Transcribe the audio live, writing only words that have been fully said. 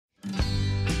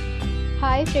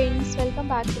Hi friends, welcome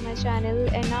back to my channel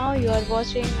and now you are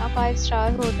watching a 5-star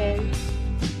hotel.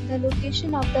 The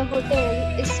location of the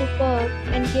hotel is superb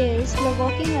and guests love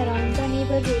walking around the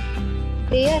neighborhood.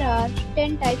 There are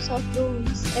 10 types of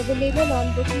rooms available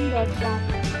on booking.com.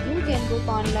 You can book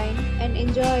online and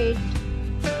enjoy it.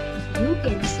 You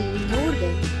can see more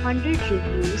than 100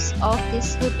 reviews of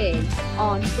this hotel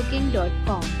on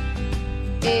booking.com.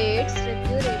 Its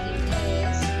review rating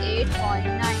is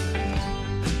 8.9,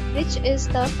 which is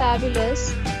the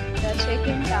fabulous. The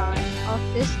check-in time of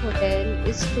this hotel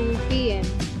is 2 p.m.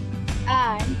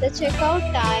 and the checkout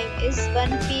time is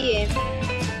 1 p.m.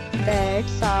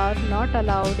 Pets are not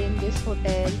allowed in this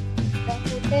hotel. The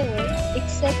hotel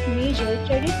accepts major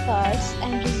credit cards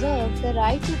and reserves the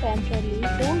right to temporarily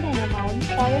hold an amount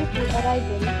prior to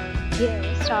arrival.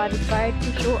 Guests are required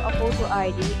to show a photo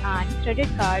ID and credit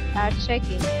card at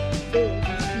check-in.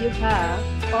 If you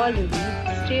have already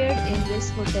stayed in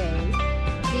this hotel,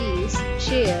 please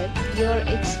share your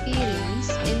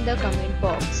experience in the comment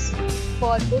box.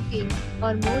 For booking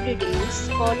or more details,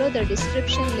 follow the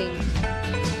description link.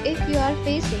 If you are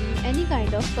facing any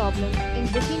kind of problem in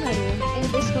booking a room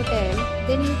in this hotel,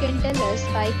 then you can tell us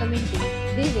by commenting.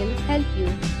 We will help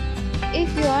you.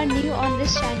 If you are new on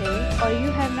this channel or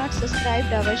you have not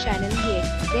subscribed our channel yet,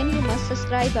 then you must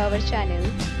subscribe our channel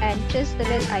and press the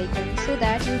bell icon so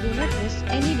that you do not miss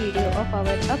any video of our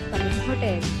upcoming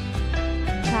hotel.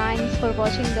 Thanks for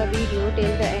watching the video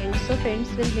till the end. So friends,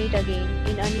 will meet again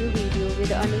in a new video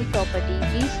with a new property.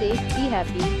 Be safe, be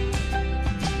happy.